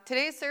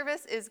Today's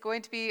service is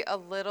going to be a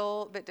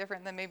little bit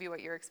different than maybe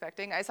what you're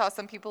expecting. I saw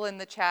some people in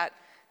the chat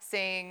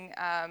saying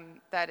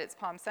that it's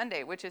Palm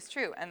Sunday, which is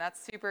true, and that's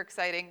super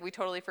exciting. We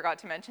totally forgot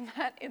to mention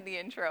that in the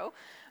intro.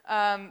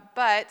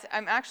 But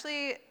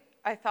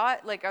I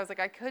thought,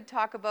 I could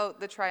talk about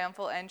the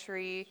triumphal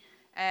entry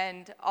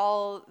and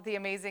all the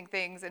amazing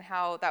things and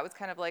how that was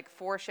kind of like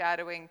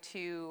foreshadowing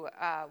to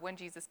when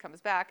Jesus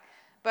comes back.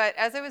 But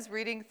as I was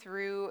reading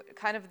through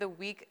kind of the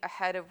week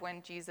ahead of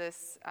when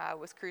Jesus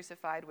was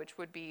crucified, which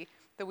would be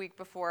the week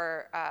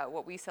before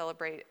what we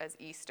celebrate as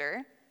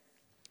Easter,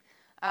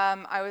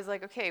 I was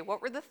like, okay,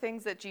 what were the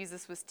things that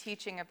Jesus was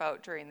teaching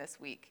about during this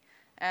week?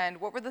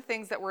 And what were the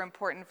things that were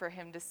important for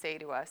him to say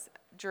to us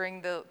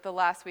during the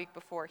last week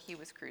before he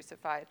was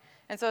crucified?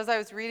 And so as I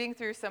was reading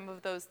through some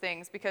of those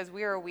things, because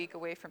we are a week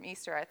away from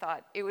Easter, I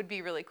thought it would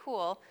be really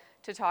cool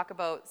to talk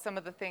about some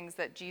of the things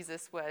that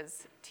Jesus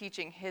was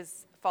teaching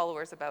his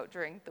followers about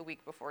during the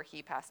week before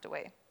he passed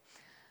away.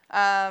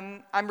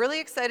 I'm really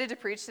excited to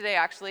preach today,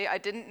 actually. I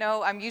didn't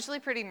know, I'm usually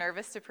pretty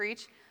nervous to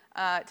preach.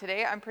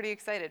 Today I'm pretty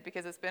excited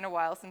because it's been a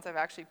while since I've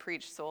actually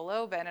preached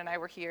solo. Ben and I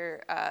were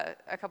here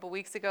a couple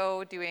weeks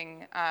ago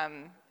doing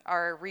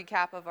our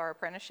recap of our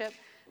apprenticeship,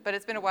 but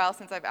it's been a while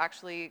since I've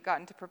actually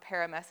gotten to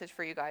prepare a message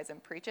for you guys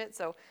and preach it.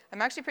 So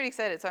I'm actually pretty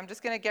excited, so I'm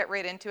just going to get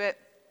right into it.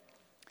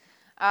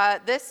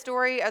 This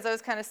story, as I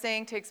was kind of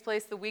saying, takes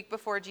place the week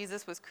before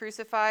Jesus was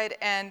crucified,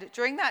 and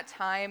during that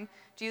time,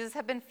 Jesus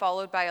had been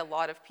followed by a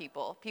lot of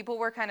people. People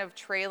were kind of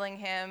trailing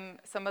him.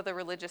 Some of the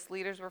religious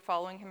leaders were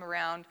following him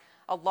around.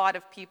 A lot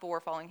of people were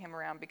following him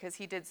around because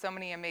he did so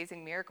many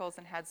amazing miracles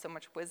and had so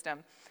much wisdom.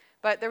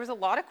 But there was a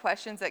lot of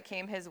questions that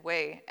came his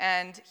way,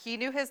 and he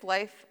knew his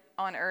life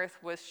on earth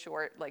was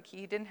short. Like,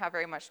 he didn't have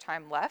very much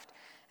time left,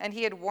 and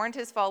he had warned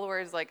his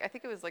followers, I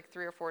think it was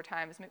 3 or 4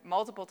 times,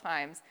 multiple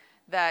times,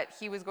 that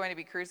he was going to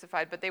be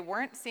crucified, but they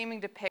weren't seeming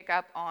to pick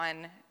up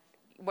on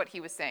what he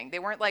was saying. They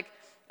weren't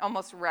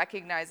almost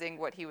recognizing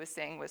what he was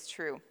saying was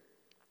true.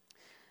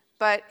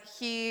 But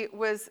he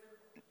was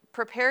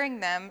preparing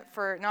them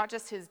for not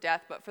just his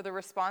death, but for the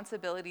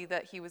responsibility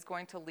that he was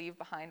going to leave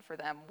behind for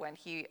them when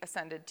he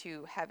ascended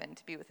to heaven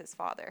to be with his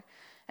Father.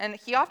 And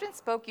he often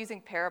spoke using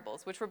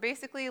parables, which were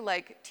basically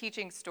like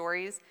teaching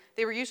stories.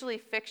 They were usually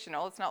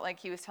fictional. It's not like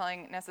he was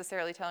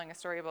necessarily telling a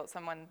story about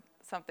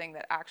something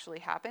that actually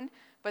happened,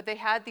 but they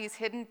had these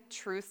hidden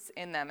truths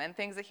in them and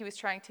things that he was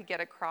trying to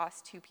get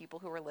across to people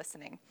who were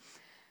listening.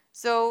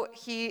 So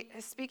he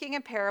is speaking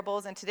in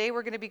parables, and today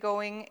we're going to be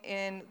going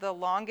in the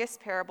longest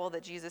parable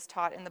that Jesus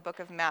taught in the book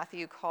of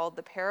Matthew, called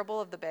the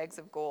Parable of the Bags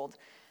of Gold.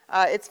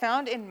 It's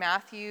found in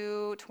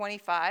Matthew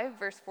 25,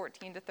 verse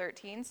 14 to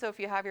 13. So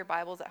if you have your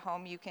Bibles at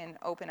home, you can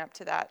open up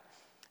to that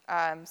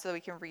so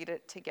we can read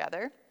it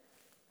together.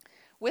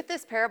 With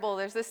this parable,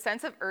 there's this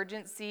sense of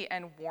urgency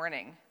and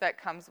warning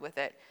that comes with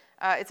it.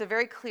 It's a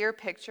very clear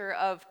picture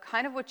of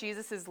kind of what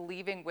Jesus is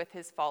leaving with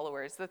his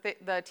followers,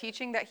 the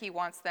teaching that he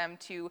wants them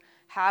to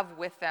have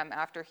with them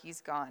after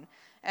he's gone.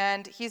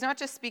 And he's not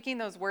just speaking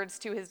those words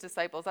to his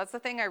disciples. That's the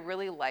thing I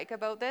really like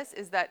about this,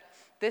 is that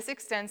this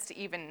extends to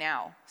even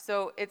now.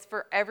 So it's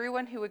for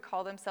everyone who would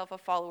call themselves a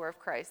follower of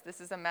Christ.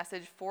 This is a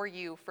message for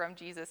you from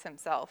Jesus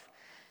himself.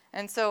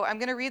 And so I'm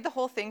going to read the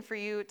whole thing for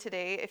you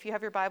today. If you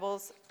have your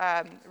Bibles,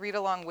 read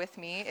along with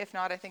me. If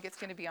not, I think it's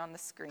going to be on the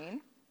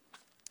screen.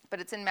 But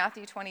it's in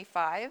Matthew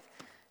 25,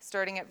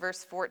 starting at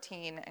verse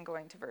 14 and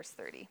going to verse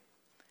 30.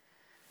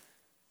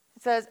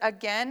 It says,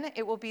 "Again,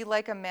 it will be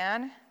like a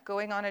man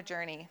going on a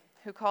journey,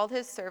 who called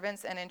his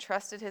servants and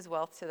entrusted his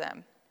wealth to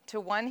them. To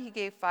one he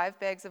gave 5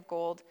 bags of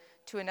gold,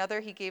 to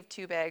another he gave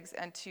 2 bags,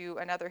 and to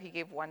another he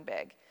gave 1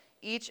 bag,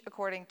 each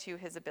according to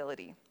his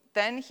ability.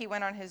 Then he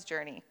went on his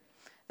journey.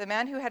 The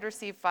man who had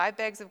received 5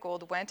 bags of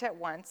gold went at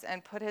once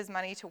and put his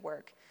money to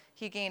work.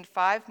 He gained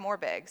 5 more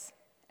bags.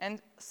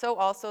 And so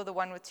also the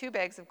one with 2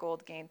 bags of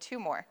gold gained 2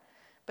 more.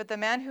 But the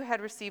man who had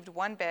received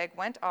 1 bag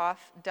went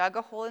off, dug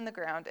a hole in the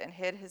ground, and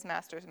hid his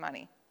master's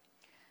money.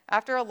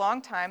 After a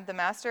long time, the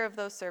master of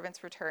those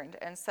servants returned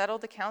and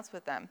settled accounts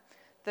with them.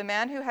 The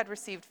man who had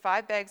received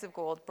 5 bags of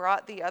gold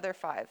brought the other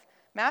 5.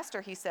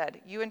 'Master,' he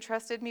said, 'you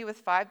entrusted me with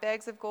 5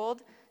 bags of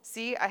gold.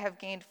 See, I have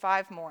gained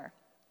 5 more.'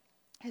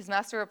 His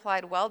master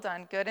replied, 'Well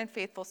done, good and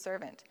faithful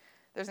servant.'"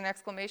 There's an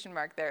exclamation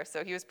mark there,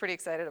 so he was pretty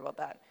excited about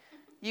that.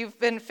 "You've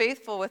been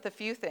faithful with a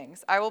few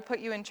things. I will put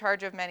you in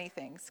charge of many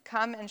things.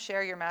 Come and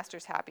share your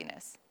master's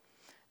happiness."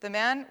 The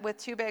man with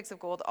 2 bags of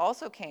gold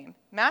also came.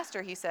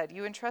 "Master," he said,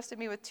 "you entrusted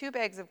me with 2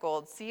 bags of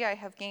gold. See, I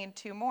have gained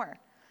 2 more."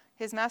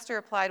 His master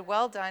replied,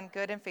 "Well done,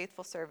 good and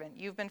faithful servant.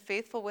 You've been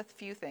faithful with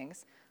few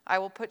things. I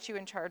will put you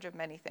in charge of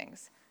many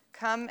things.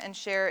 Come and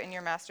share in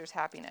your master's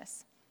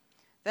happiness."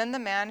 Then the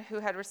man who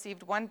had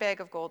received 1 bag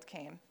of gold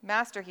came.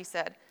 "Master," he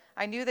said,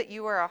 "I knew that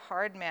you are a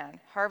hard man,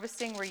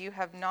 harvesting where you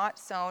have not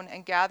sown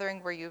and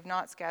gathering where you have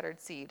not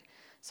scattered seed.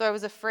 So I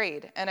was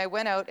afraid, and I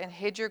went out and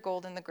hid your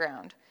gold in the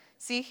ground.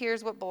 See,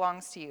 here's what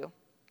belongs to you."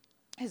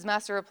 His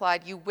master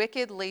replied, "You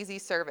wicked, lazy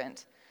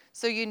servant.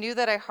 So you knew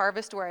that I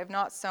harvest where I have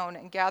not sown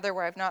and gather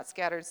where I have not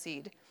scattered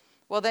seed.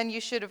 Well, then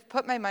you should have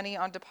put my money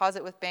on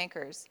deposit with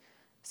bankers.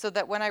 so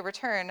that when I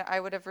return, I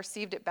would have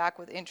received it back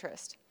with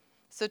interest.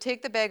 So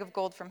take the bag of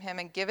gold from him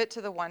and give it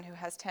to the one who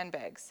has 10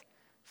 bags.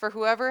 For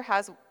whoever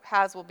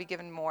has will be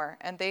given more,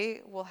 and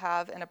they will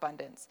have an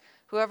abundance.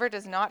 Whoever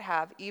does not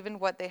have, even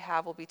what they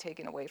have will be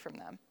taken away from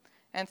them.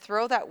 And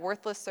throw that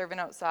worthless servant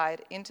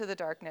outside into the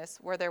darkness,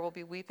 where there will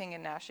be weeping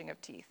and gnashing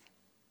of teeth.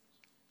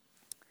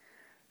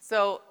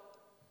 So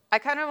I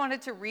kind of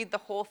wanted to read the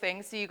whole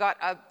thing so you got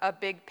a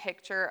big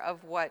picture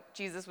of what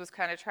Jesus was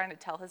kind of trying to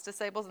tell his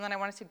disciples, and then I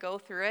wanted to go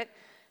through it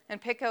and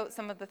pick out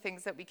some of the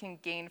things that we can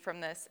gain from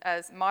this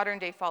as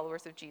modern-day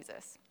followers of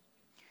Jesus.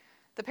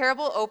 The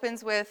parable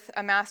opens with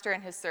a master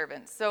and his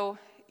servants. So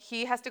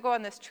he has to go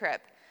on this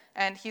trip,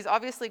 and he's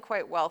obviously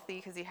quite wealthy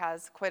because he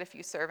has quite a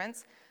few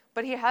servants,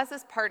 but he has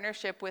this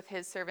partnership with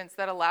his servants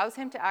that allows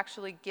him to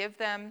actually give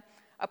them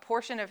a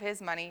portion of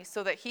his money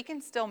so that he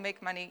can still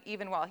make money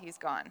even while he's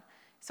gone.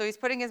 So he's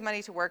putting his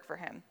money to work for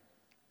him.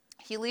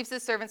 He leaves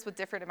his servants with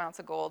different amounts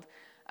of gold.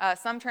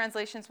 Some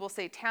translations will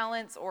say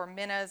talents or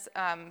minas,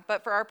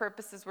 but for our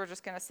purposes, we're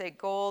just going to say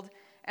gold,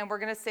 and we're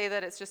going to say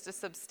that it's just a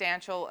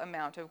substantial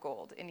amount of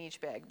gold in each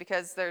bag,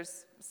 because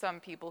there's some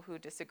people who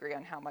disagree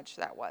on how much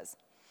that was.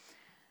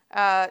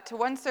 To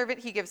one servant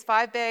he gives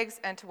 5 bags,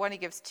 and to one he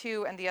gives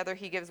 2, and the other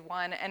he gives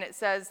 1. And it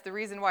says the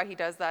reason why he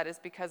does that is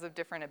because of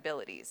different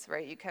abilities,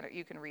 right?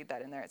 You can read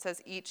that in there. It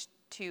says each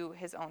to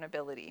his own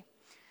ability.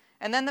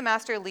 And then the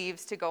master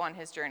leaves to go on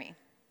his journey.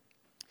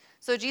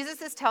 So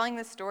Jesus is telling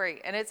this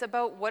story, and it's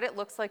about what it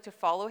looks like to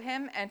follow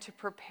him and to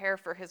prepare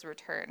for his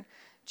return.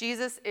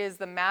 Jesus is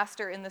the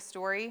master in the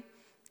story.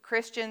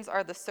 Christians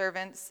are the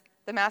servants.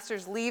 The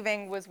master's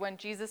leaving was when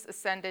Jesus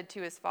ascended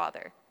to his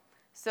Father.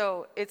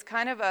 So it's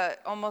kind of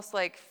almost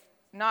like,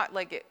 not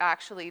like it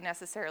actually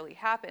necessarily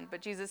happened,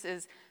 but Jesus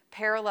is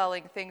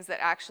paralleling things that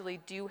actually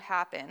do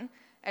happen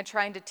and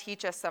trying to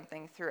teach us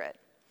something through it.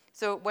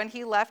 So when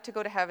he left to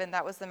go to heaven,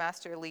 that was the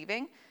master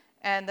leaving.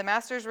 And the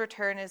master's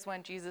return is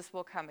when Jesus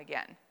will come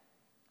again.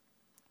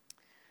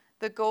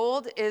 The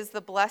gold is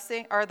the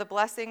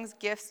blessings,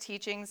 gifts,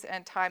 teachings,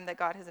 and time that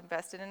God has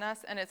invested in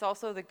us, and it's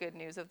also the good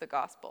news of the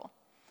gospel.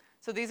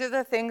 So these are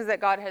the things that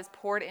God has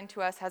poured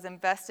into us, has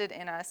invested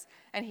in us,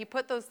 and he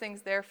put those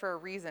things there for a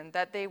reason,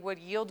 that they would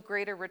yield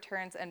greater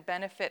returns and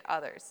benefit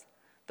others.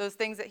 Those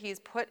things that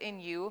he's put in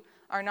you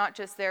are not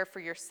just there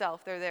for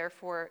yourself, they're there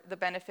for the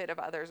benefit of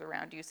others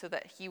around you so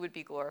that he would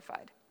be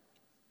glorified.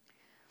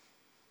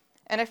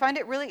 And I find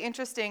it really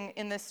interesting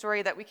in this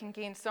story that we can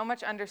gain so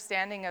much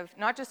understanding of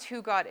not just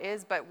who God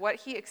is, but what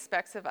he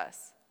expects of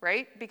us,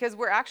 right? Because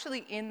we're actually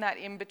in that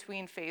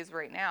in-between phase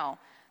right now.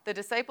 The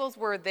disciples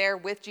were there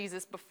with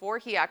Jesus before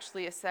he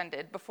actually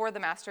ascended, before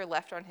the master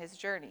left on his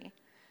journey.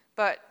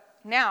 But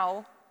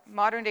now,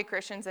 modern-day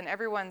Christians and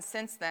everyone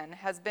since then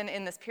has been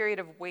in this period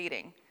of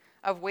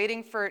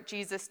waiting for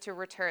Jesus to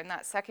return,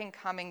 that second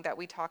coming that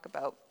we talk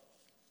about.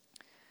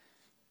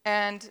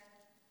 And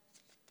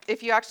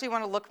if you actually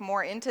want to look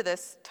more into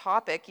this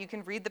topic, you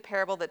can read the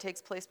parable that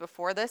takes place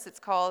before this.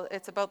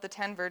 It's about the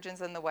 10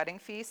 virgins and the wedding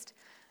feast.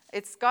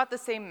 It's got the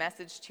same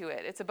message to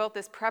it. It's about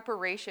this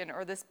preparation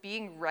or this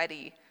being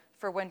ready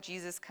for when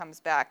Jesus comes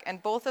back.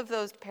 And both of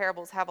those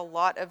parables have a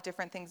lot of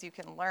different things you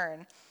can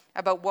learn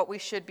about what we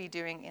should be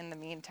doing in the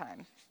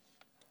meantime.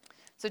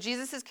 So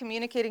Jesus is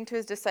communicating to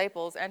his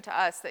disciples and to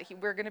us that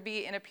we're going to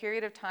be in a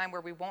period of time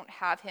where we won't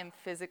have him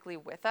physically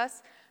with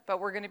us, but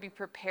we're going to be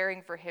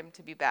preparing for him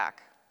to be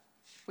back.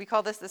 We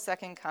call this the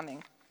second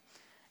coming,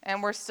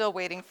 and we're still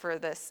waiting for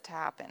this to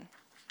happen.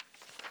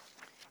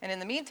 And in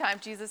the meantime,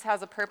 Jesus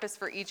has a purpose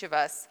for each of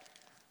us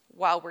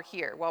while we're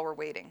here, while we're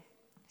waiting.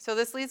 So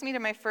this leads me to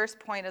my first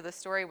point of the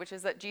story, which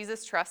is that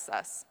Jesus trusts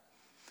us.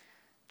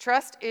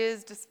 Trust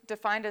is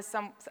defined as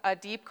a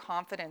deep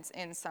confidence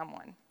in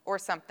someone or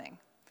something.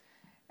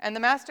 And the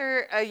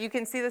master, you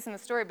can see this in the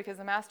story because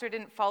the master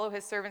didn't follow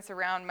his servants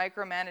around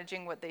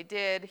micromanaging what they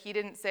did. He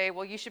didn't say,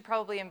 well, you should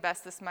probably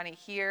invest this money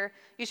here.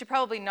 You should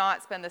probably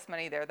not spend this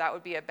money there. That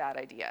would be a bad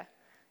idea.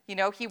 You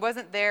know, he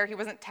wasn't there. He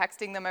wasn't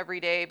texting them every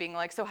day being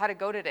like, so how'd it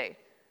go today?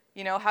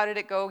 You know, how did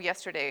it go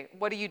yesterday?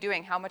 What are you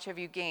doing? How much have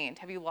you gained?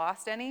 Have you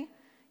lost any?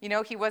 You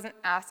know, he wasn't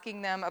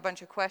asking them a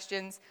bunch of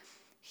questions.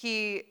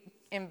 He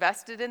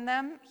invested in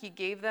them. He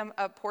gave them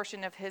a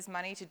portion of his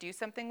money to do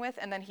something with,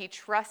 and then he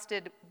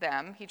trusted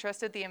them. He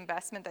trusted the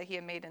investment that he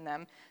had made in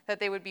them, that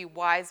they would be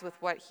wise with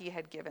what he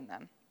had given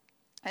them.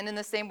 And in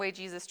the same way,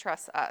 Jesus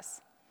trusts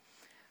us.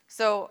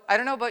 So I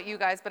don't know about you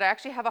guys, but I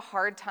actually have a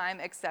hard time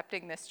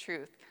accepting this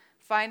truth.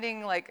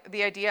 Finding like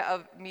the idea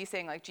of me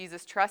saying like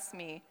Jesus trusts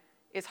me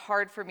is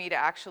hard for me to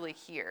actually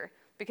hear,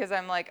 because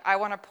I'm like, I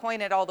want to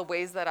point at all the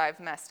ways that I've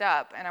messed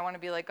up, and I want to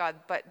be like, God,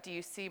 but do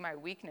you see my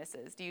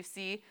weaknesses? Do you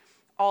see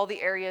all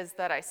the areas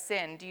that I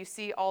sin? Do you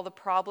see all the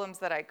problems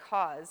that I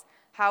cause?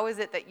 How is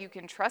it that you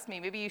can trust me?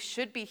 Maybe you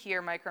should be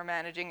here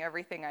micromanaging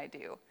everything I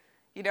do.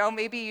 You know,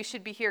 maybe you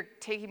should be here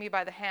taking me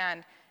by the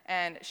hand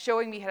and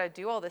showing me how to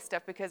do all this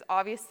stuff, because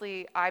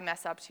obviously I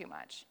mess up too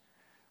much.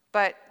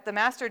 But the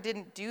master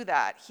didn't do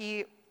that.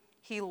 He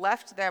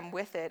left them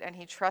with it, and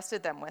he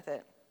trusted them with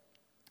it.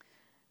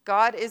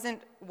 God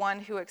isn't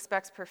one who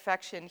expects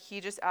perfection.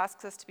 He just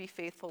asks us to be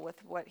faithful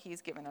with what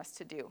he's given us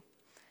to do.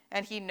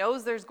 And he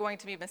knows there's going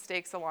to be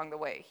mistakes along the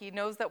way. He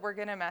knows that we're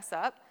going to mess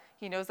up.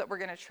 He knows that we're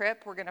going to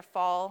trip, we're going to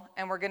fall,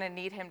 and we're going to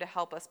need him to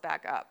help us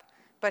back up.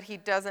 But he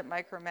doesn't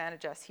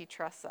micromanage us. He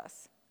trusts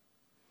us.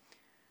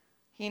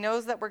 He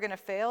knows that we're going to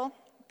fail,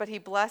 but he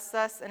blesses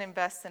us and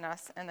invests in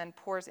us and then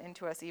pours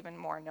into us even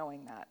more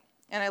knowing that.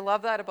 And I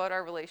love that about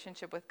our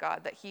relationship with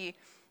God, that he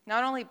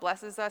not only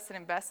blesses us and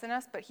invests in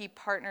us, but he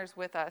partners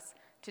with us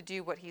to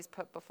do what he's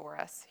put before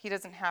us. He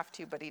doesn't have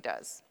to, but he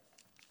does.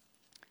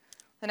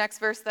 The next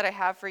verse that I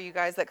have for you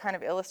guys that kind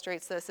of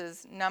illustrates this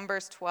is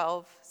Numbers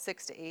 12,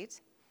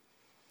 6-8.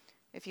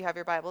 If you have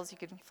your Bibles, you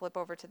can flip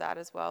over to that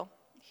as well.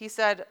 He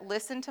said,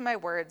 "Listen to my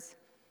words.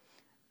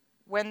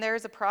 When there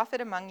is a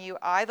prophet among you,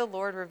 I, the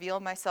Lord, reveal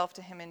myself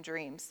to him in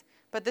dreams.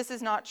 But this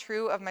is not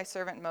true of my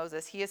servant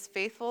Moses. He is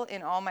faithful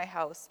in all my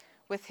house.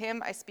 With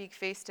him I speak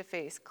face to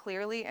face,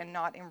 clearly and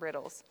not in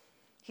riddles.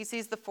 He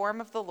sees the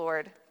form of the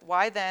Lord.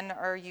 Why then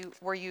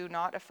were you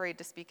not afraid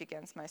to speak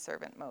against my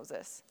servant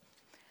Moses?"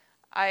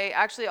 I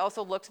actually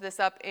also looked this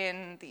up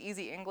in the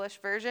Easy English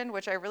version,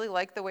 which I really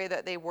like the way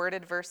that they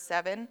worded verse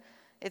 7.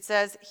 It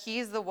says,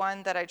 "He's the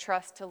one that I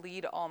trust to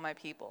lead all my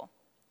people."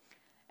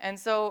 And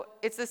so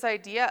it's this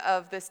idea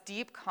of this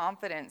deep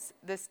confidence,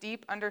 this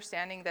deep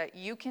understanding that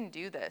you can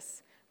do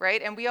this,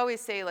 right? And we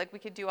always say, like, we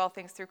could do all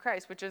things through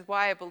Christ, which is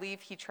why I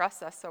believe he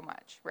trusts us so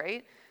much,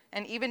 right?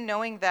 And even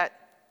knowing that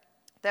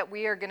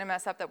we are going to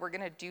mess up, that we're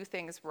going to do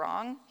things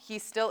wrong, he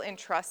still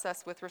entrusts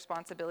us with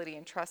responsibility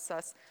and trusts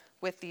us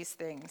with these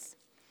things.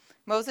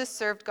 Moses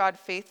served God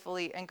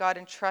faithfully, and God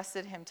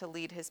entrusted him to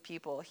lead his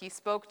people. He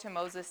spoke to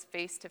Moses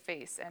face to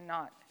face and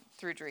not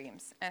through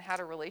dreams, and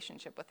had a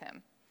relationship with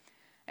him.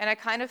 And I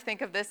kind of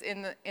think of this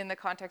in the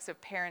context of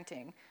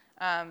parenting.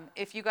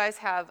 If you guys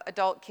have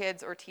adult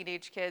kids or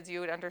teenage kids,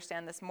 you would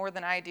understand this more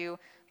than I do.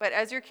 But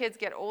as your kids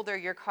get older,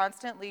 you're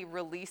constantly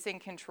releasing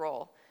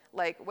control.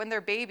 Like when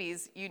they're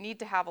babies, you need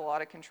to have a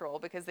lot of control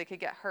because they could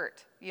get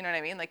hurt. You know what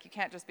I mean? Like you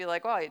can't just be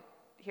like, "Oh,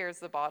 here's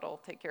the bottle,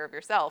 take care of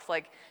yourself."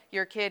 Like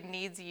your kid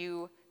needs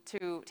you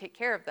to take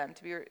care of them,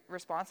 to be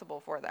responsible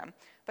for them.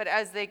 But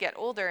as they get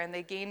older and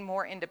they gain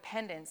more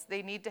independence,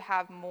 they need to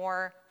have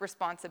more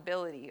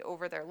responsibility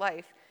over their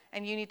life,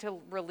 and you need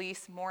to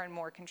release more and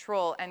more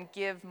control and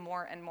give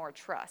more and more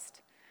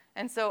trust.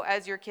 And so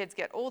as your kids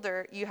get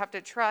older, you have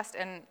to trust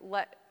and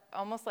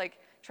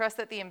trust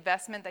that the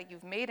investment that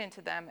you've made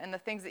into them and the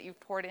things that you've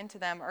poured into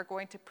them are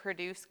going to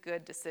produce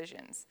good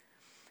decisions.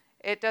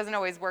 It doesn't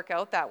always work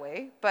out that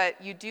way,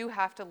 but you do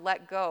have to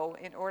let go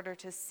in order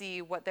to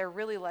see what they're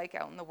really like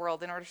out in the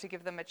world, in order to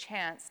give them a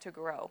chance to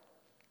grow.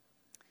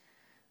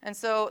 And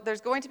so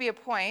there's going to be a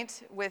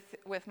point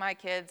with my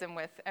kids and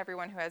with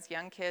everyone who has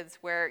young kids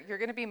where you're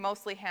going to be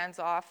mostly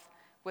hands-off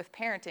with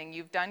parenting.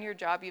 You've done your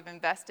job, you've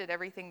invested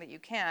everything that you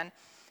can,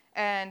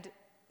 and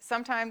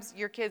sometimes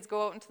your kids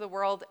go out into the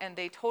world and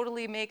they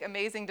totally make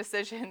amazing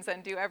decisions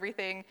and do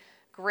everything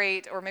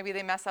great, or maybe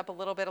they mess up a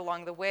little bit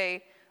along the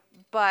way.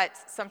 But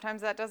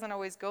sometimes that doesn't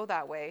always go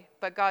that way.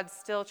 But God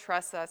still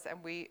trusts us,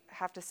 and we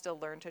have to still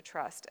learn to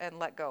trust and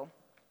let go.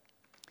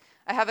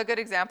 I have a good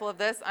example of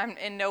this. I'm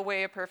in no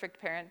way a perfect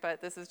parent, but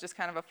this is just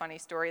kind of a funny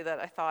story that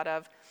I thought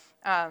of.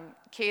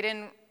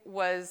 Caden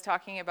was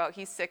talking about,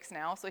 he's 6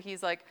 now, so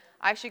he's like,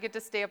 "I should get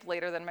to stay up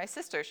later than my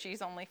sister.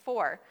 She's only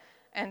 4.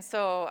 And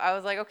so I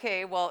was like,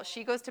 okay, well,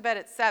 she goes to bed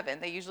at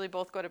 7. They usually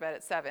both go to bed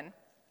at 7.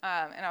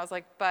 And I was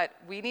like, but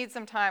we need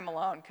some time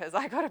alone because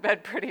I go to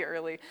bed pretty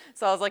early.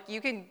 So I was like,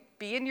 you can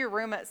be in your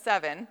room at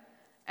 7,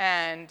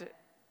 and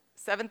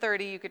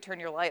 7:30 you could turn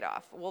your light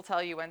off. We'll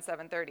tell you when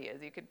 7:30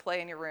 is. You could play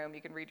in your room,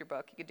 you can read your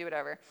book, you could do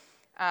whatever.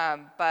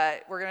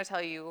 But we're going to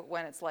tell you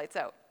when it's lights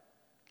out.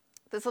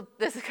 This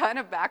kind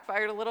of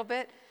backfired a little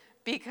bit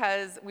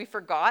because we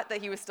forgot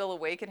that he was still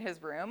awake in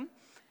his room.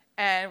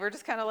 And we're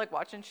just kind of like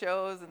watching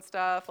shows and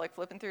stuff, like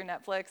flipping through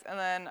Netflix. And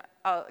then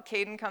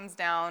Caden comes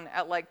down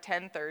at like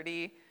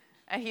 10:30,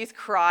 and he's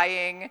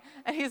crying.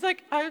 And he's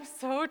like, "I'm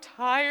so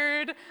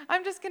tired.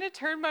 I'm just going to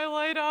turn my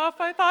light off.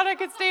 I thought I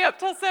could stay up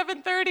till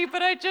 7:30,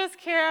 but I just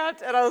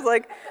can't." And I was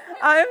like,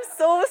 "I'm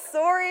so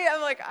sorry."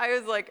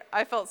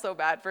 I felt so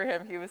bad for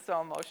him. He was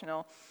so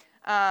emotional.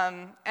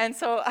 And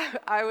so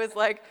I was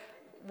like,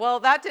 well,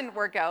 that didn't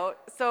work out.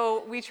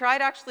 So we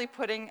tried actually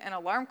putting an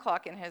alarm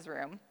clock in his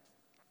room.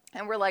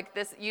 And we're like,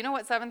 you know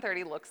what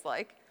 7:30 looks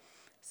like.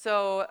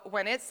 So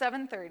when it's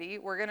 7:30,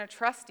 we're going to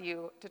trust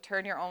you to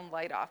turn your own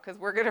light off because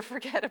we're going to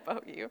forget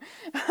about you.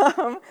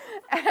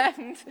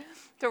 And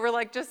so we're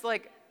like, just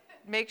like,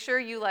 make sure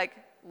you like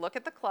look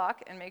at the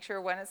clock and make sure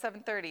when it's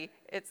 7:30,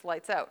 it's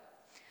lights out.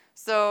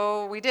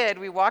 So we did.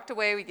 We walked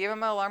away. We gave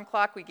him an alarm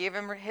clock. We gave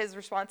him his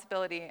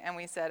responsibility. And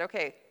we said,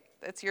 okay,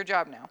 it's your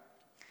job now.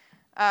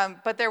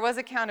 But there was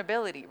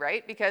accountability,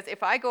 right? Because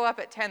if I go up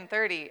at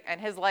 10:30 and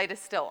his light is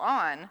still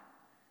on,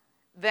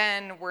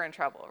 then we're in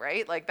trouble,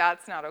 right? Like,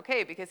 that's not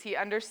okay because he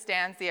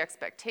understands the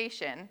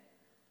expectation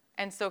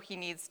and so he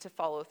needs to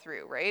follow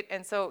through, right?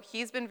 And so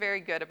he's been very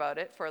good about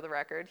it, for the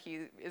record.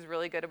 He is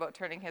really good about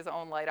turning his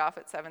own light off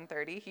at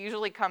 7:30. He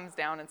usually comes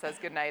down and says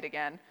goodnight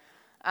again.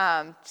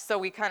 So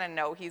we kind of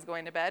know he's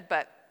going to bed,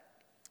 but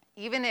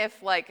even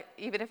if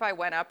I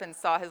went up and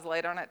saw his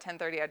light on at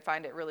 10:30, I'd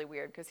find it really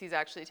weird because he's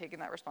actually taken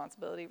that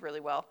responsibility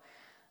really well.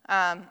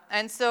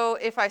 And so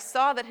if I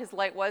saw that his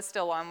light was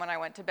still on when I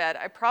went to bed,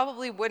 I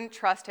probably wouldn't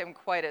trust him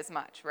quite as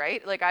much,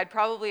 right? Like I'd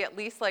probably at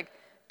least like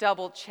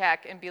double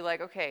check and be like,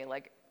 okay,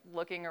 like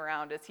looking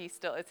around, is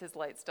his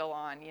light still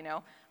on, you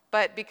know?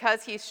 But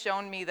because he's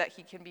shown me that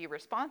he can be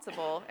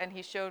responsible, and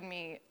he's shown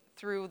me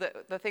through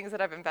the things that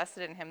I've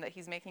invested in him that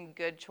he's making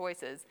good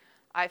choices,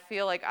 I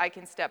feel like I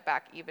can step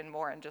back even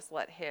more and just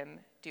let him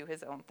do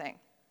his own thing.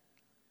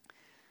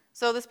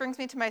 So this brings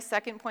me to my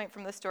second point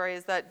from the story,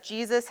 is that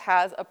Jesus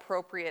has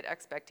appropriate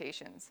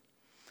expectations.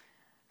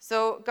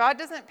 So God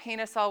doesn't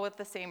paint us all with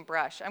the same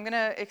brush. I'm going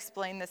to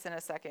explain this in a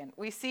second.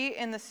 We see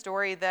in the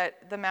story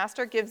that the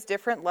master gives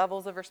different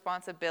levels of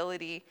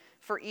responsibility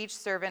for each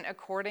servant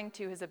according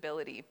to his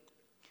ability.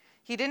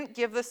 He didn't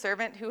give the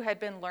servant who had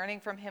been learning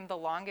from him the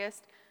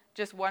longest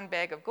just one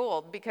bag of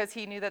gold, because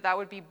he knew that that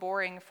would be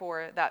boring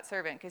for that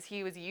servant, because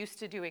he was used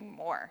to doing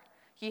more.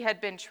 He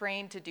had been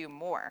trained to do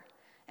more.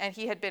 And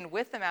he had been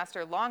with the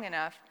master long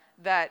enough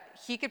that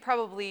he could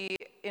probably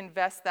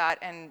invest that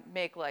and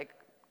make like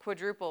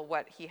quadruple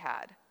what he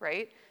had,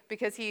 right?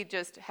 Because he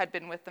just had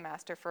been with the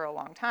master for a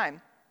long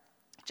time.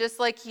 Just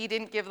like he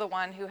didn't give the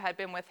one who had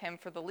been with him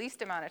for the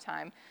least amount of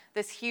time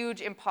this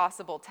huge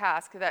impossible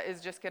task that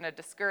is just going to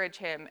discourage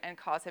him and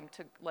cause him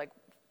to like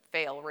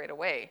fail right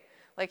away.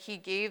 Like he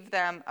gave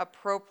them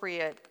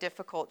appropriate,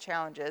 difficult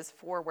challenges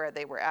for where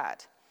they were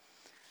at.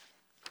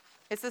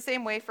 It's the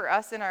same way for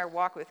us in our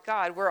walk with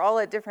God. We're all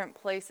at different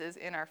places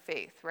in our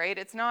faith, right?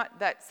 It's not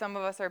that some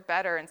of us are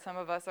better and some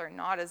of us are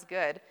not as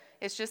good.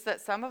 It's just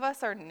that some of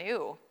us are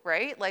new,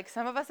 right? Like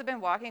some of us have been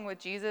walking with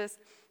Jesus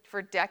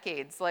for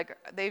decades. Like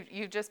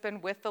you've just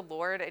been with the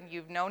Lord, and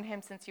you've known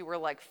him since you were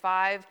like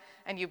 5,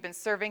 and you've been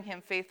serving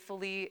him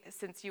faithfully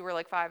since you were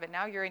like 5, and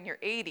now you're in your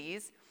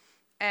 80s,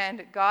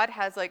 and God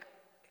has like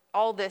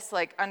all this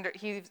like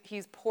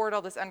he's poured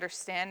all this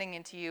understanding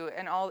into you,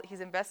 and he's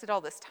invested all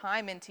this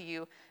time into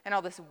you and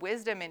all this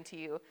wisdom into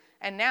you,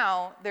 and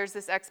now there's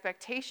this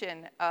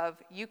expectation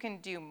of you can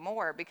do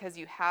more because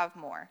you have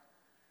more.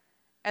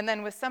 And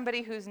then with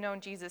somebody who's known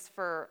Jesus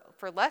for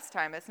less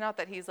time, it's not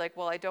that he's like,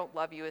 well, I don't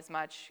love you as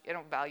much, I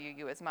don't value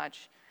you as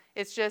much.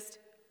 It's just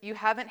you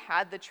haven't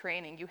had the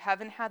training, you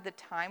haven't had the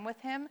time with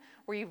him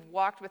where you've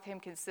walked with him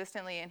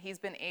consistently, and he's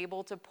been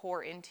able to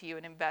pour into you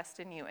and invest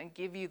in you and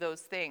give you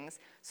those things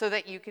so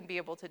that you can be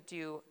able to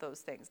do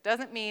those things.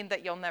 Doesn't mean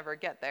that you'll never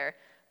get there.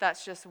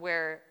 That's just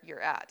where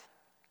you're at.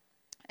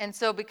 And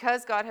so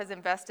because God has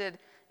invested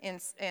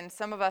in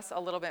some of us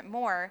a little bit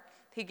more,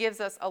 he gives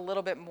us a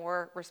little bit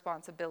more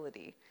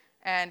responsibility.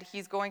 And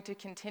he's going to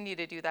continue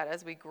to do that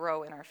as we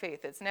grow in our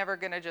faith. It's never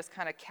going to just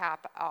kind of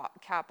cap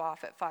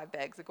off at 5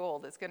 bags of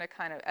gold. It's going to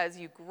kind of, as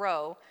you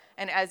grow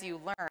and as you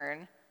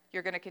learn,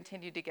 you're going to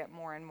continue to get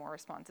more and more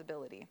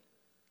responsibility.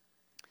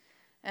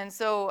 And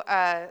so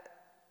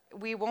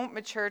we won't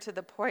mature to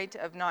the point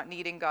of not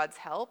needing God's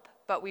help,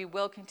 but we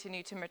will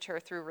continue to mature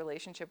through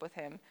relationship with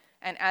him.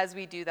 And as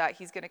we do that,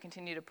 he's going to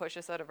continue to push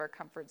us out of our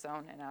comfort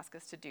zone and ask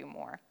us to do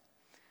more.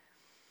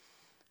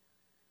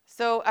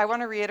 So I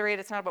want to reiterate,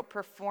 it's not about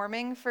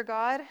performing for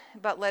God,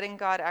 but letting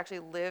God actually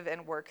live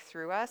and work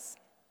through us,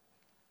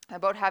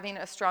 about having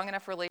a strong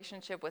enough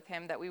relationship with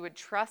him that we would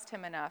trust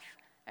him enough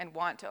and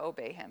want to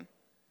obey him.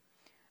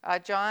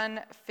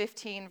 John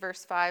 15,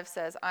 verse 5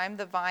 says, I'm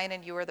the vine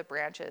and you are the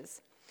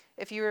branches.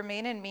 If you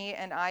remain in me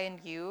and I in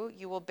you,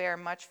 you will bear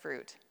much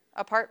fruit.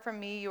 Apart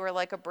from me, you are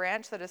like a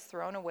branch that is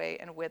thrown away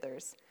and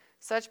withers.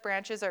 Such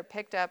branches are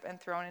picked up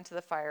and thrown into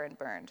the fire and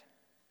burned.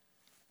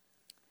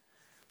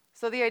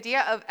 So the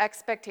idea of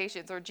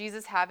expectations, or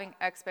Jesus having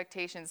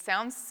expectations,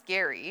 sounds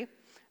scary,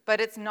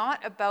 but it's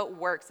not about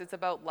works, it's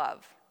about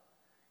love.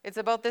 It's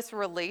about this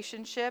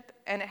relationship,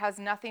 and it has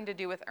nothing to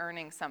do with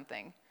earning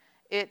something.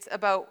 It's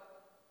about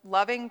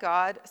loving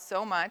God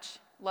so much,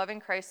 loving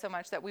Christ so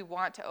much, that we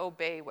want to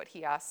obey what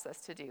he asks us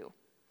to do.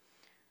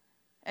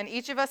 And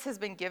each of us has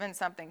been given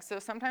something. So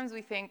sometimes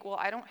we think, well,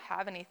 I don't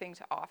have anything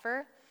to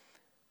offer.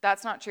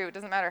 That's not true. It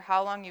doesn't matter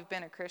how long you've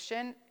been a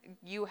Christian,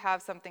 you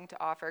have something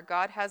to offer.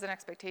 God has an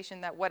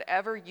expectation that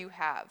whatever you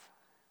have,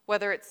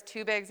 whether it's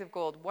 2 bags of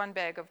gold, 1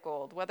 bag of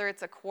gold, whether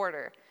it's a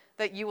quarter,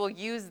 that you will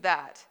use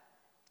that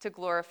to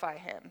glorify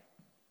him.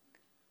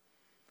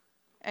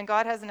 And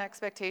God has an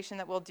expectation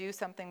that we'll do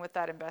something with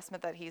that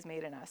investment that he's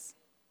made in us.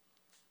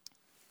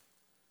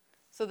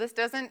 So this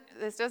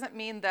doesn't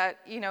mean that,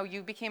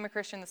 you became a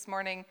Christian this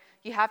morning,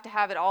 you have to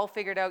have it all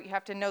figured out, you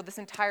have to know this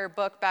entire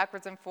book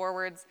backwards and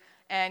forwards,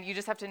 and you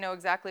just have to know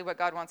exactly what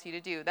God wants you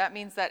to do. That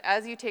means that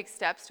as you take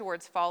steps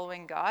towards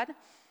following God,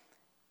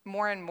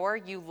 more and more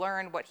you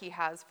learn what he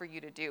has for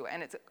you to do,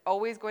 and it's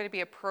always going to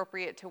be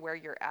appropriate to where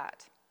you're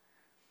at.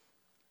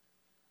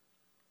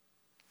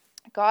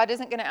 God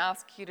isn't going to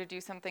ask you to do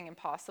something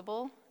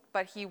impossible,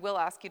 but he will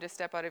ask you to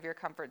step out of your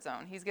comfort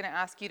zone. He's going to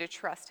ask you to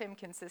trust him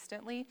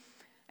consistently.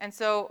 And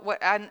so what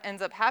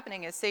ends up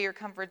happening is, say your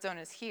comfort zone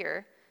is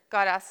here,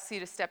 God asks you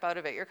to step out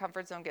of it, your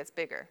comfort zone gets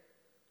bigger.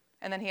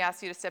 And then he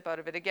asks you to step out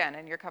of it again,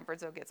 and your comfort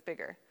zone gets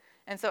bigger.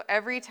 And so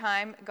every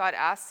time God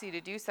asks you to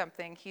do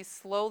something, he's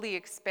slowly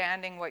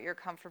expanding what you're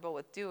comfortable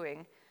with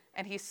doing,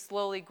 and he's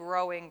slowly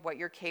growing what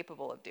you're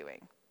capable of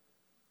doing.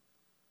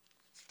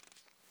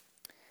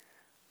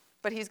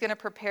 But he's going to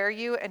prepare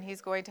you, and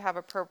he's going to have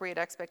appropriate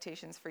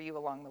expectations for you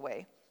along the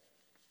way.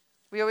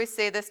 We always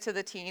say this to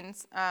the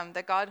teens,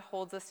 that God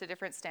holds us to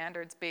different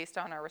standards based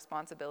on our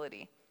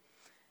responsibility.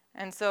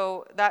 And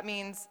so that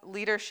means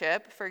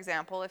leadership, for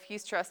example, if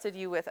he's trusted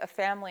you with a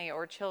family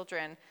or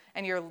children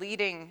and you're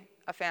leading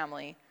a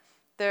family,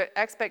 the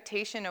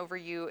expectation over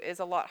you is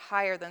a lot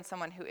higher than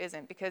someone who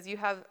isn't, because you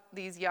have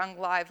these young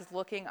lives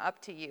looking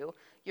up to you.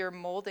 You're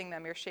molding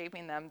them, you're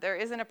shaping them. There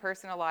isn't a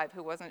person alive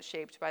who wasn't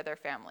shaped by their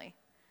family.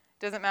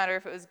 It doesn't matter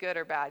if it was good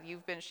or bad.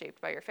 You've been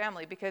shaped by your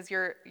family because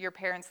your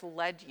parents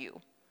led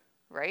you,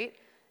 right?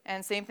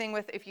 And same thing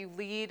with if you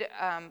lead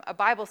a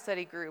Bible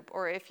study group,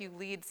 or if you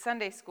lead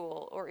Sunday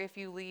school, or if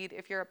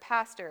you're a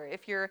pastor,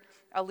 if you're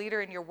a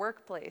leader in your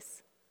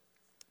workplace.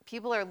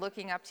 People are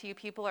looking up to you,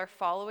 people are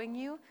following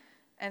you,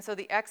 and so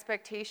the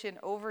expectation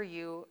over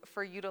you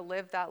for you to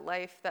live that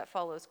life that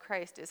follows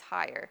Christ is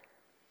higher.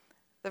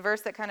 The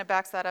verse that kind of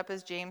backs that up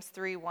is James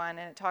 3:1, and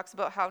it talks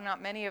about how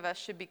not many of us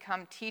should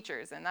become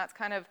teachers, and that's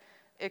kind of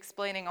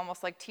explaining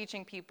almost like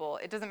teaching people.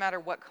 It doesn't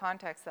matter what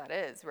context that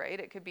is, right?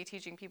 It could be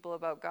teaching people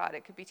about God.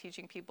 It could be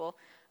teaching people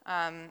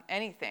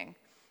anything.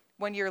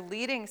 When you're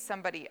leading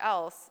somebody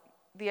else,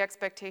 the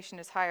expectation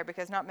is higher,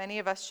 because not many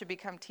of us should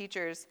become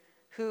teachers.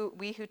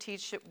 We who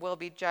teach will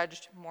be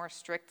judged more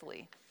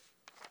strictly.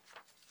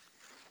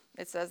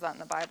 It says that in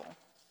the Bible.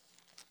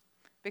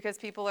 Because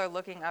people are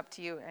looking up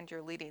to you and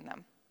you're leading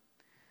them.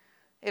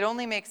 It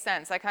only makes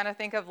sense. I kind of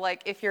think of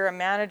like if you're a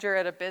manager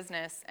at a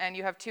business and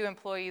you have two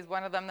employees,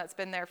 one of them that's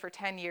been there for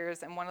 10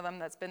 years and one of them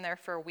that's been there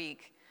for a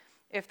week.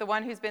 If the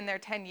one who's been there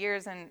 10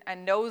 years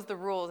and knows the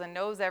rules and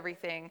knows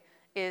everything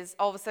is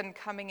all of a sudden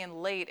coming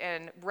in late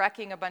and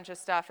wrecking a bunch of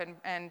stuff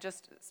and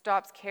just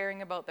stops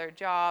caring about their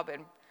job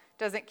and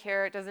doesn't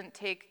care, doesn't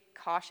take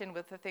caution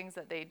with the things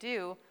that they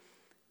do,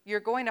 you're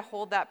going to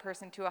hold that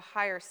person to a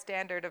higher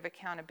standard of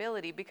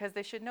accountability because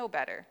they should know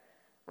better.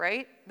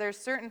 Right? There's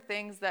certain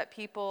things that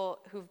people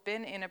who've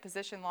been in a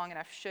position long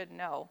enough should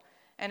know.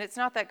 And it's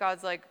not that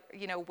God's like,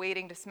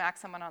 waiting to smack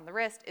someone on the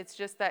wrist. It's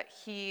just that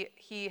he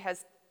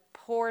has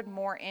poured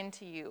more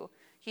into you.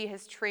 He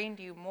has trained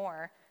you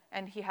more,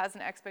 and he has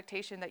an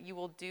expectation that you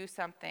will do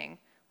something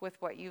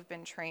with what you've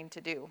been trained to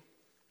do.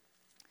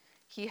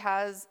 He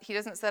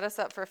doesn't set us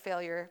up for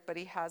failure, but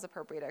he has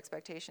appropriate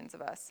expectations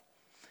of us.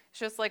 It's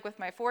just like with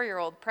my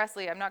 4-year-old,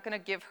 Presley. I'm not going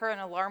to give her an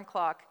alarm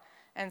clock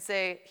and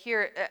say,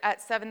 here,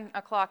 at 7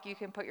 o'clock, you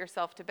can put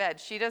yourself to bed.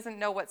 She doesn't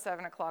know what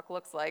 7 o'clock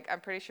looks like. I'm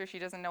pretty sure she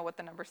doesn't know what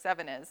the number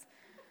 7 is.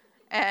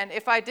 And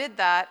if I did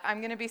that,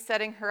 I'm going to be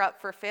setting her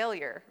up for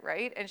failure,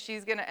 right?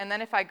 And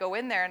then if I go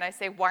in there and I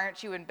say, why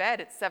aren't you in bed?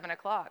 It's 7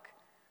 o'clock.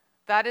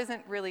 That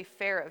isn't really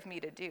fair of me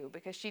to do,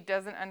 because she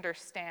doesn't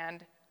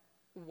understand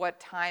what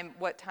time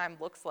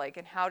looks like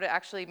and how to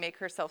actually make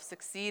herself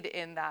succeed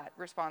in that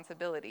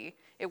responsibility.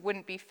 It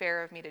wouldn't be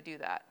fair of me to do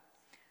that.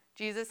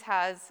 Jesus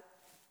has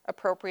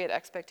appropriate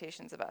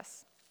expectations of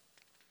us.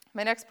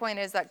 My next point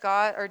is that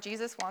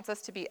Jesus wants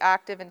us to be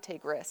active and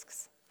take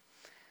risks.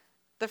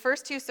 The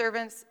first two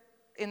servants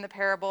in the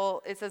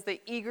parable, it says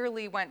they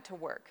eagerly went to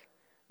work,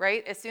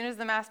 right? As soon as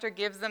the master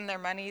gives them their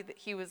money,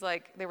 they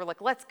were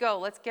like, let's go,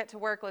 let's get to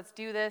work, let's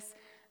do this.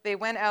 They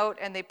went out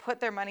and they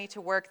put their money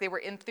to work. They were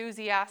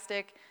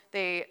enthusiastic.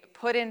 They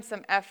put in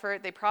some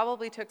effort. They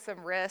probably took some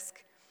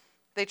risk.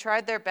 They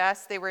tried their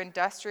best. They were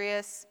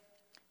industrious.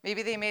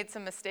 Maybe they made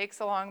some mistakes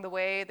along the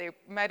way. They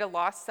might have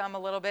lost some a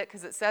little bit,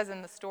 because it says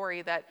in the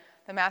story that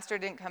the master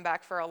didn't come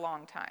back for a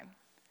long time,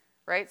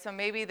 right? So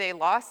maybe they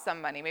lost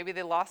some money. Maybe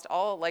they lost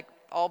all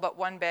but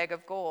one bag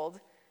of gold,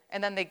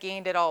 and then they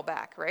gained it all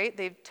back, right?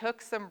 They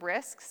took some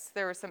risks.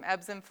 There were some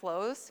ebbs and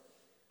flows.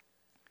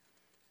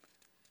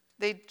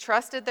 They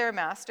trusted their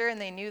master,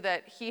 and they knew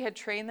that he had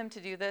trained them to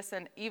do this,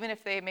 and even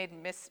if they made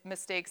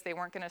mistakes, they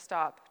weren't going to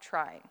stop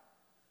trying.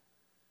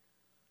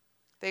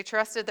 They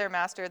trusted their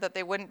master that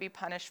they wouldn't be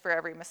punished for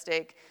every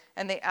mistake,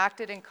 and they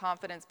acted in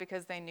confidence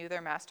because they knew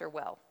their master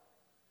well.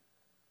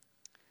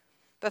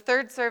 The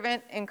third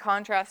servant, in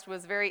contrast,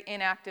 was very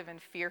inactive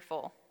and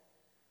fearful.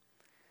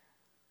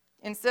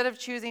 Instead of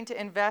choosing to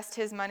invest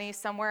his money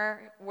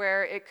somewhere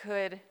where it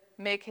could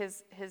make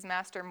his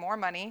master more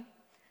money,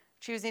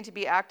 choosing to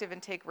be active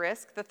and take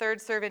risk, the third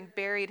servant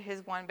buried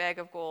his one bag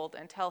of gold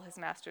until his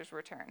master's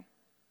return.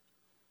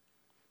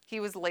 He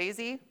was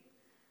lazy.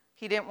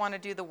 He didn't want to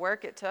do the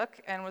work it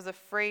took and was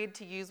afraid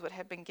to use what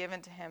had been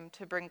given to him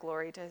to bring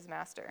glory to his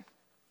master.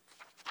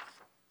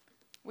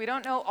 We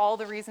don't know all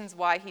the reasons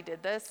why he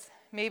did this.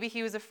 Maybe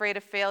he was afraid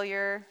of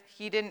failure.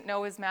 He didn't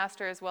know his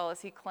master as well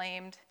as he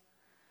claimed.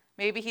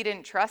 Maybe he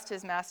didn't trust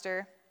his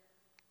master.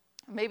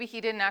 Maybe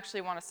he didn't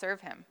actually want to serve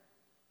him.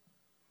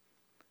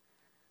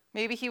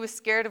 Maybe he was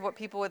scared of what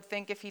people would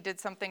think if he did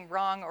something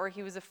wrong, or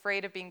he was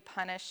afraid of being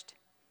punished.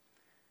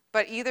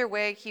 But either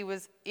way, he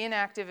was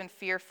inactive and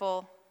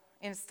fearful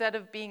instead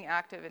of being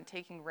active and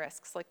taking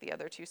risks like the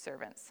other two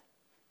servants.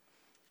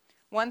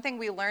 One thing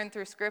we learn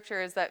through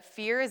Scripture is that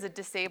fear is a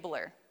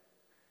disabler.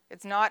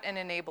 It's not an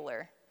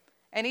enabler.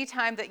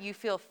 Anytime that you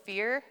feel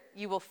fear,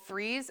 you will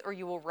freeze or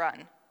you will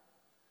run.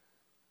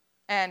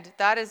 And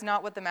that is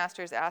not what the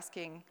master is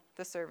asking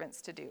the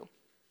servants to do.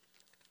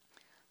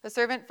 The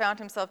servant found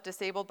himself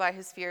disabled by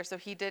his fear, so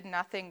he did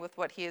nothing with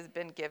what he has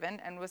been given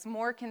and was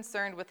more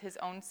concerned with his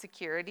own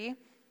security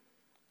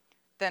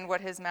than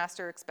what his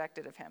master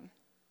expected of him.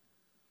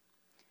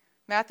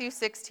 Matthew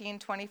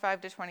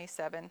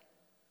 16:25-27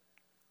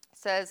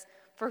 says,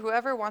 "For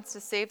whoever wants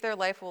to save their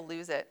life will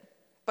lose it,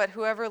 but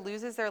whoever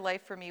loses their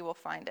life for me will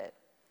find it.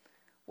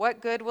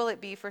 What good will it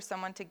be for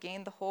someone to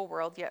gain the whole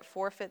world yet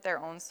forfeit their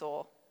own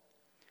soul?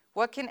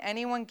 What can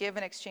anyone give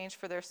in exchange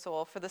for their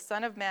soul? For the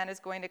Son of Man is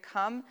going to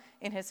come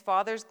in his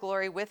Father's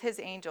glory with his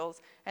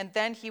angels, and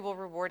then he will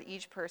reward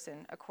each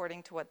person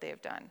according to what they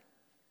have done."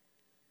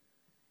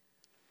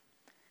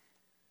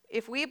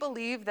 If we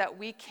believe that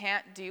we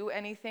can't do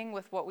anything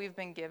with what we've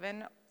been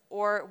given,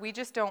 or we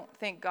just don't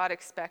think God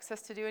expects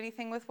us to do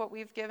anything with what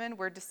we've given,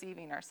 we're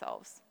deceiving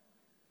ourselves.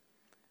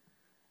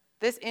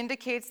 This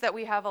indicates that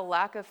we have a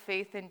lack of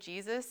faith in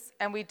Jesus,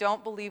 and we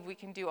don't believe we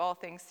can do all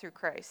things through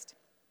Christ.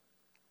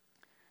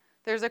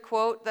 There's a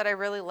quote that I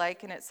really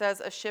like, and it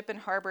says, "A ship in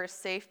harbor is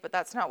safe, but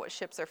that's not what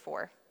ships are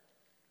for."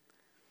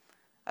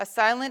 A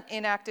silent,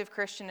 inactive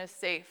Christian is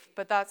safe,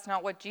 but that's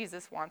not what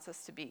Jesus wants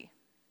us to be.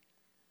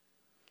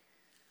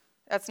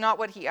 That's not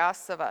what he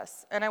asks of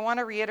us. And I want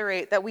to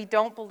reiterate that we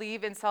don't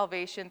believe in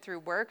salvation through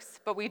works,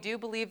 but we do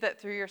believe that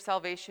through your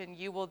salvation,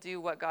 you will do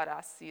what God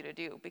asks you to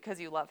do because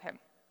you love him.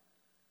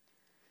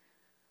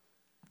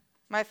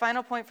 My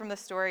final point from the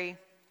story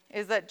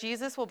is that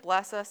Jesus will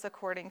bless us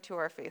according to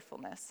our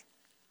faithfulness.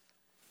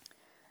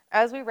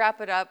 As we wrap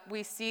it up,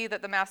 we see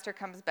that the master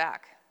comes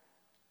back.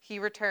 He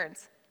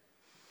returns.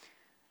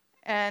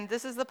 And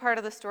this is the part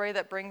of the story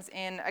that brings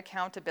in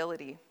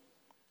accountability.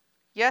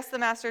 Yes, the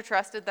master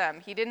trusted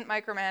them. He didn't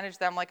micromanage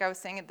them like I was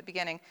saying at the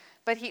beginning,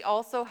 but he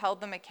also held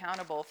them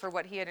accountable for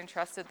what he had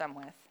entrusted them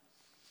with.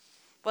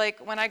 Like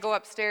when I go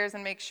upstairs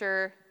and make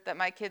sure that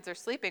my kids are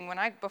sleeping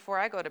before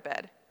I go to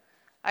bed.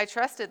 I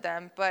trusted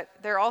them,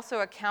 but they're also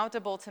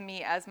accountable to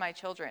me as my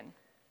children.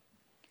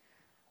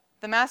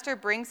 The master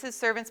brings his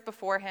servants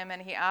before him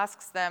and he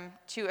asks them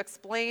to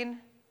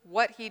explain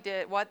what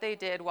they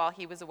did while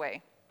he was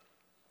away.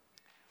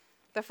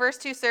 The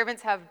first two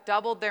servants have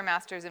doubled their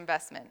master's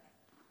investment.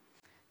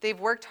 They've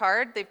worked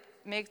hard, they've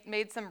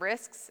made some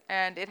risks,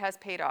 and it has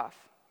paid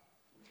off.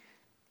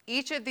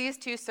 Each of these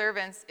two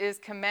servants is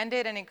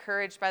commended and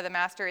encouraged by the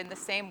master in the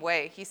same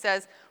way. He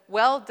says,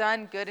 "Well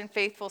done, good and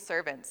faithful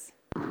servants."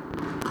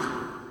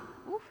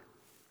 Ooh.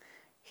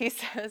 He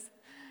says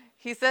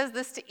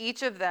this to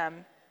each of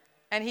them,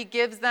 and he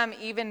gives them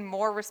even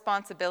more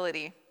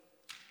responsibility.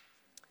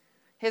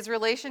 His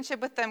relationship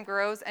with them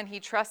grows, and he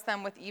trusts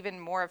them with even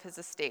more of his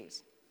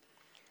estate.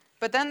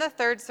 But then the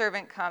third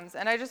servant comes,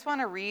 and I just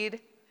want to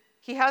read.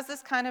 He has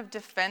this kind of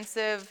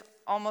defensive,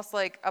 almost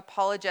like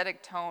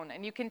apologetic tone,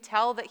 and you can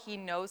tell that he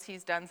knows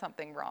he's done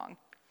something wrong.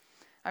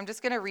 I'm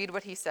just going to read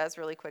what he says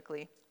really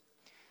quickly.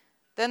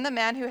 "Then the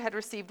man who had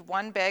received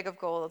 1 bag of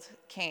gold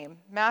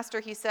came.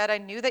 'Master,' he said, 'I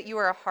knew that you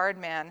are a hard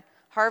man,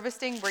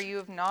 harvesting where you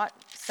have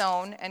not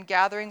sown and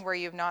gathering where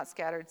you have not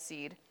scattered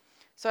seed.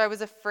 So I was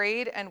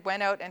afraid and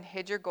went out and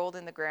hid your gold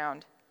in the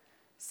ground.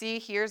 See,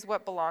 here's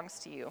what belongs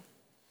to you.'"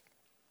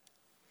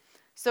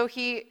 So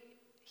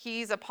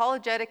he's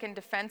apologetic and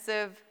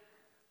defensive,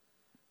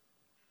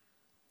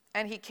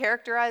 and he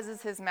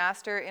characterizes his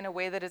master in a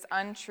way that is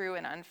untrue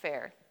and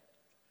unfair.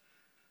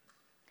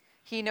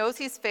 He knows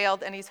he's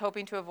failed, and he's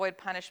hoping to avoid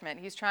punishment.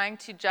 He's trying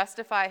to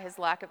justify his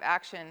lack of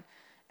action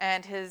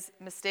and his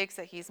mistakes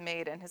that he's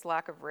made and his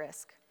lack of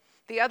risk.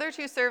 The other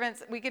two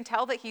servants, we can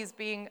tell that he's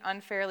being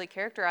unfairly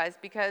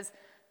characterized because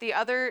the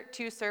other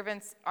two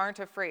servants aren't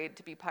afraid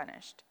to be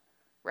punished.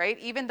 Right?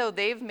 Even though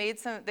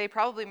they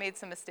probably made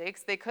some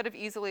mistakes, they could have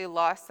easily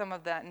lost some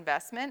of that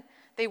investment.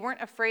 They weren't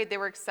afraid, they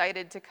were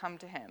excited to come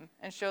to him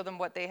and show them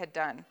what they had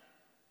done.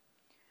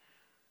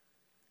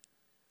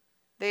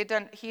 They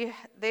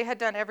had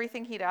done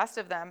everything he'd asked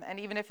of them, and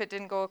even if it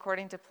didn't go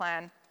according to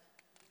plan,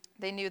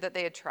 they knew that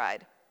they had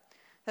tried.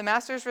 The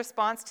master's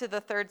response to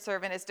the third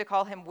servant is to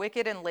call him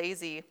wicked and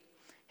lazy.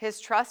 His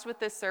trust with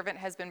this servant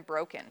has been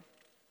broken.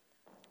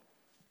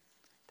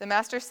 The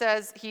master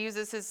says, he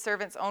uses his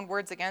servant's own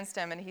words against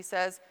him, and he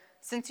says,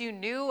 "Since you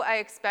knew I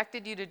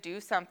expected you to do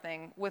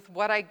something with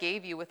what I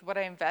gave you, with what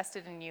I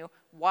invested in you,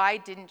 why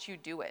didn't you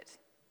do it?"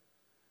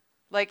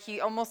 Like he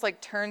almost like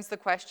turns the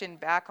question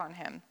back on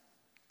him.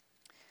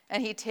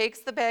 And he takes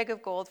the bag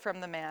of gold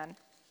from the man,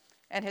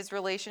 and his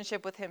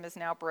relationship with him is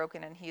now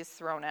broken, and he is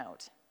thrown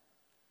out.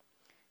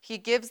 He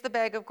gives the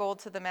bag of gold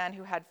to the man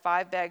who had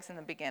 5 bags in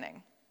the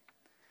beginning.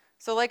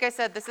 So like I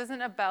said, this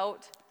isn't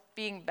about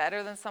being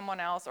better than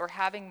someone else or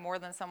having more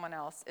than someone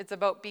else. It's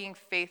about being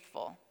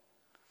faithful.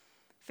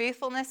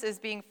 Faithfulness is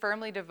being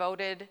firmly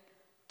devoted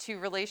to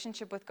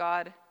relationship with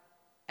God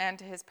and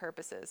to his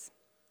purposes.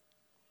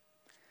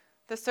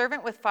 The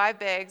servant with 5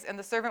 bags and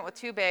the servant with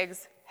 2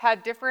 bags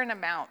had different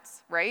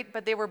amounts, right?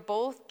 But they were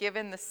both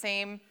given the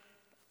same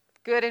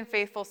good and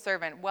faithful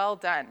servant, well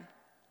done.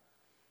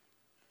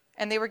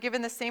 And they were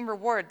given the same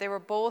reward. They were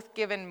both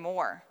given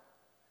more.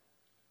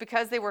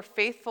 Because they were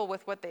faithful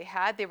with what they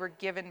had, they were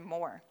given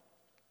more.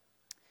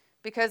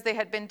 Because they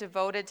had been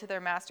devoted to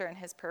their master and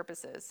his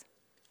purposes.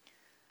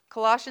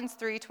 Colossians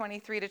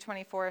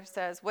 3:23-24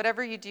 says,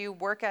 "Whatever you do,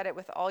 work at it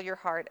with all your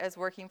heart as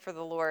working for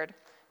the Lord,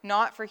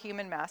 not for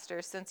human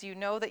masters, since you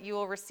know that you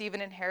will receive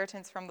an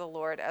inheritance from the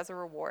Lord as a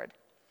reward.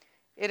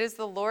 It is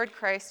the Lord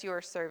Christ you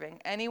are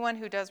serving. Anyone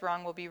who does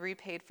wrong will be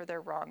repaid for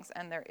their wrongs,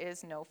 and there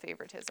is no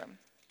favoritism."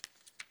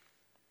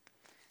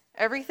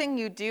 Everything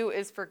you do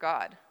is for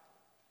God.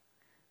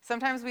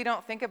 Sometimes we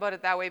don't think about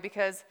it that way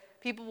because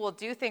people will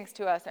do things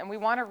to us and we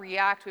want to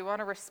react, we want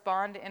to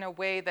respond in a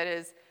way that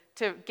is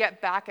to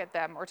get back at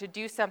them or to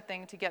do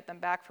something to get them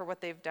back for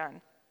what they've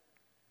done.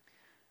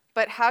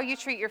 But how you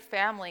treat your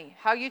family,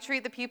 how you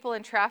treat the people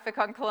in traffic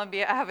on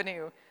Columbia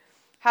Avenue,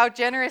 how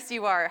generous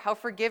you are, how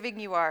forgiving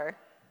you are.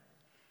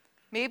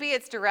 Maybe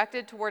it's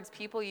directed towards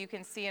people you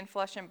can see in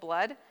flesh and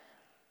blood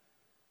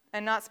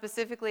and not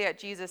specifically at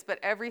Jesus, but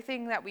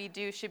everything that we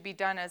do should be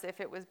done as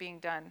if it was being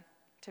done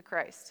to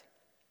Christ.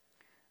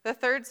 The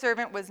third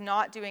servant was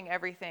not doing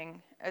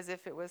everything as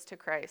if it was to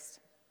Christ.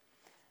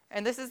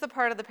 And this is the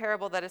part of the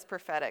parable that is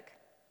prophetic,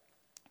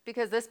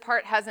 because this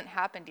part hasn't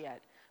happened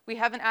yet. We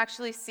haven't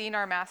actually seen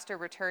our master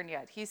return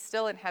yet. He's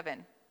still in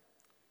heaven.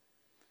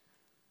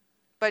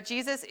 But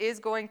Jesus is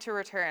going to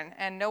return,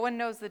 and no one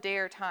knows the day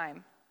or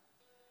time.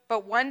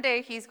 But one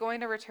day he's going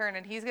to return,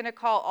 and he's going to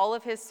call all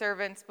of his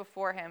servants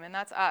before him, and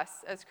that's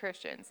us as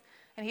Christians.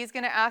 And he's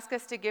going to ask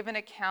us to give an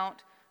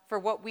account for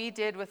what we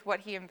did with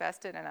what he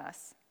invested in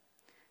us,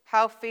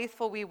 how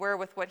faithful we were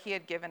with what he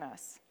had given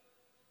us.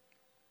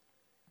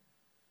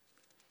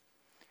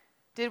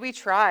 Did we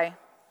try?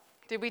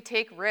 Did we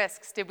take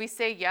risks? Did we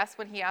say yes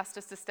when he asked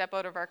us to step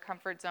out of our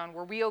comfort zone?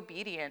 Were we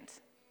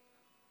obedient?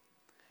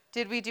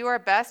 Did we do our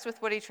best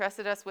with what he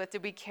trusted us with?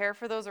 Did we care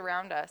for those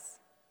around us?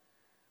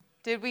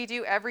 Did we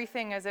do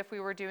everything as if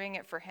we were doing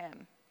it for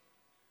him?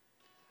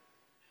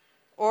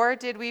 Or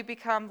did we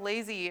become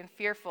lazy and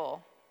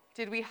fearful?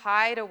 Did we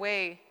hide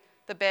away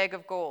the bag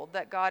of gold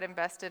that God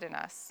invested in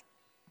us?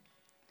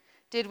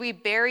 Did we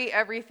bury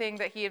everything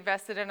that he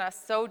invested in us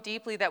so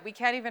deeply that we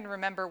can't even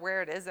remember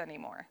where it is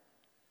anymore?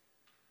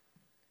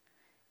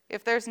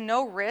 If there's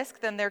no risk,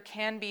 then there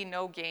can be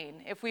no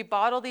gain. If we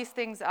bottle these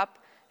things up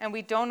and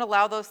we don't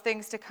allow those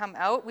things to come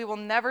out, we will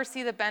never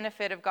see the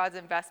benefit of God's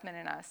investment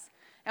in us,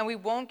 and we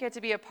won't get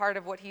to be a part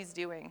of what he's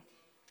doing.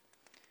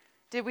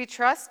 Did we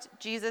trust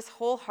Jesus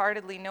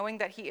wholeheartedly, knowing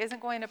that he isn't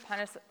going to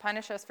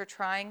punish us for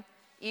trying,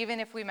 even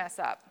if we mess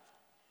up?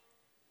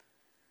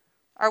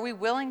 Are we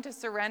willing to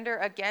surrender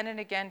again and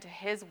again to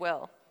his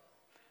will?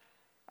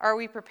 Are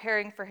we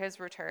preparing for his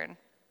return?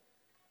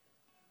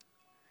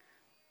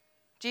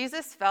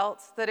 Jesus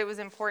felt that it was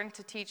important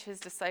to teach his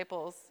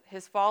disciples,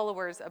 his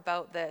followers,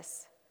 about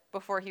this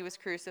before he was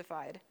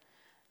crucified.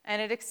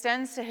 And it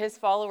extends to his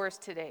followers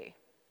today.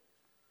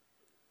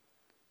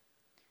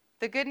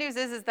 The good news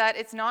is that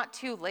it's not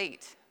too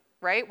late,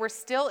 right? We're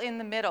still in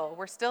the middle.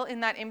 We're still in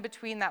that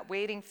in-between, that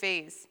waiting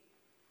phase.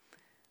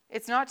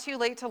 It's not too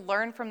late to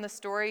learn from the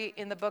story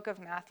in the book of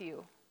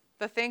Matthew,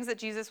 the things that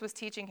Jesus was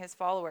teaching his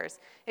followers.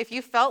 If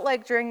you felt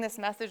like during this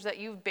message that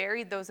you've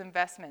buried those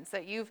investments,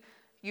 that you've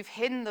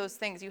hidden those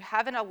things, you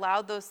haven't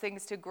allowed those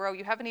things to grow,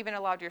 you haven't even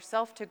allowed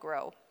yourself to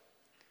grow,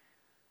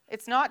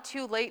 it's not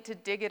too late to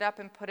dig it up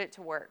and put it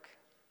to work.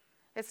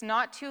 It's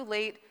not too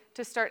late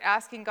to start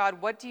asking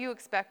God, what do you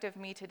expect of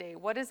me today?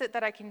 What is it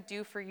that I can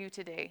do for you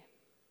today?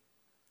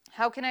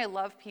 How can I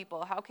love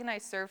people? How can I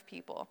serve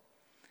people?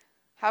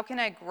 How can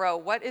I grow?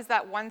 What is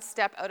that one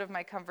step out of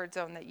my comfort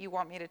zone that you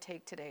want me to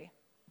take today?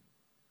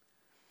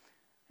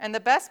 And the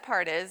best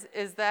part is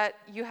that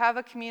you have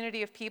a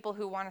community of people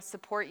who want to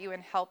support you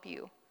and help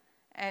you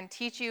and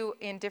teach you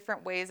in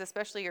different ways,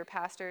 especially your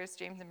pastors,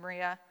 James and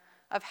Maria,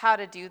 of how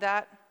to do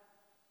that.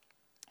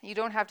 You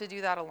don't have to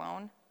do that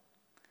alone.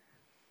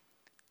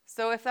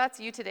 So if that's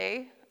you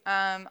today,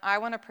 I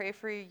want to pray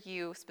for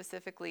you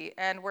specifically.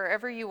 And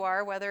wherever you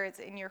are, whether it's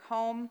in your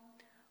home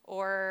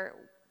or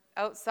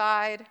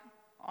outside,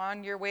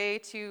 on your way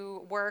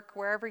to work,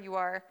 wherever you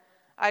are,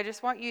 I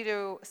just want you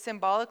to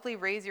symbolically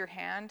raise your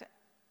hand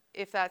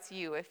if that's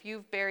you, if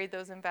you've buried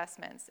those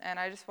investments, and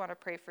I just want to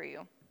pray for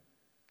you.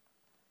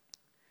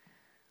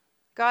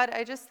 God,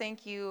 I just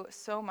thank you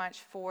so much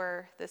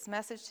for this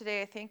message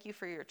today. I thank you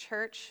for your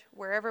church.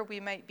 Wherever we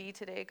might be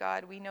today,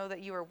 God, we know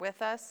that you are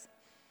with us,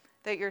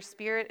 that your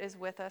Spirit is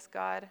with us,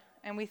 God,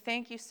 and we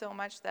thank you so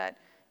much that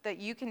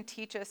you can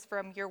teach us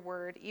from your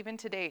word even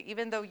today.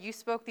 Even though you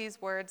spoke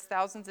these words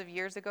thousands of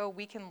years ago,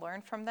 we can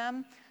learn from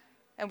them,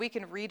 and we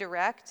can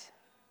redirect,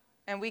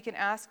 and we can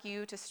ask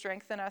you to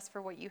strengthen us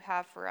for what you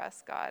have for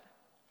us, God.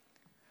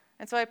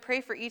 And so I pray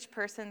for each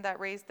person that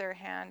raised their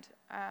hand,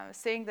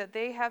 saying that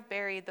they have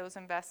buried those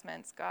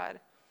investments, God,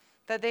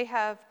 that they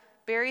have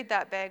buried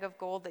that bag of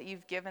gold that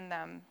you've given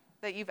them,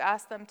 that you've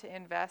asked them to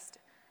invest.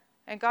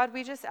 And God,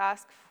 we just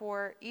ask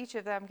for each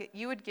of them,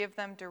 you would give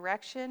them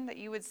direction, that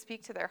you would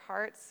speak to their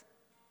hearts,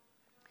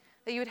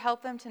 that you would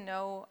help them to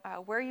know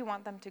where you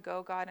want them to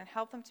go, God, and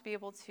help them to be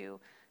able to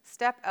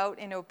step out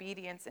in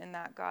obedience in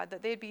that, God,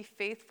 that they'd be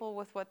faithful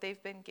with what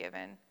they've been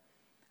given,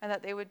 and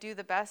that they would do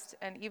the best,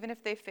 and even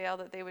if they fail,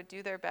 that they would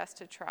do their best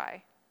to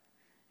try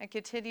and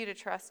continue to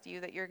trust you,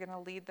 that you're going to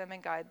lead them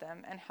and guide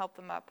them and help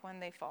them up when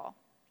they fall.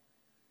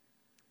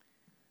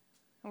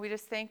 And we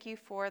just thank you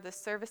for the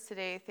service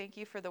today. Thank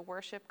you for the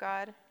worship,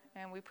 God,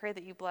 and we pray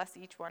that you bless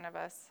each one of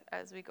us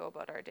as we go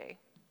about our day.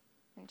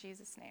 In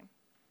Jesus' name.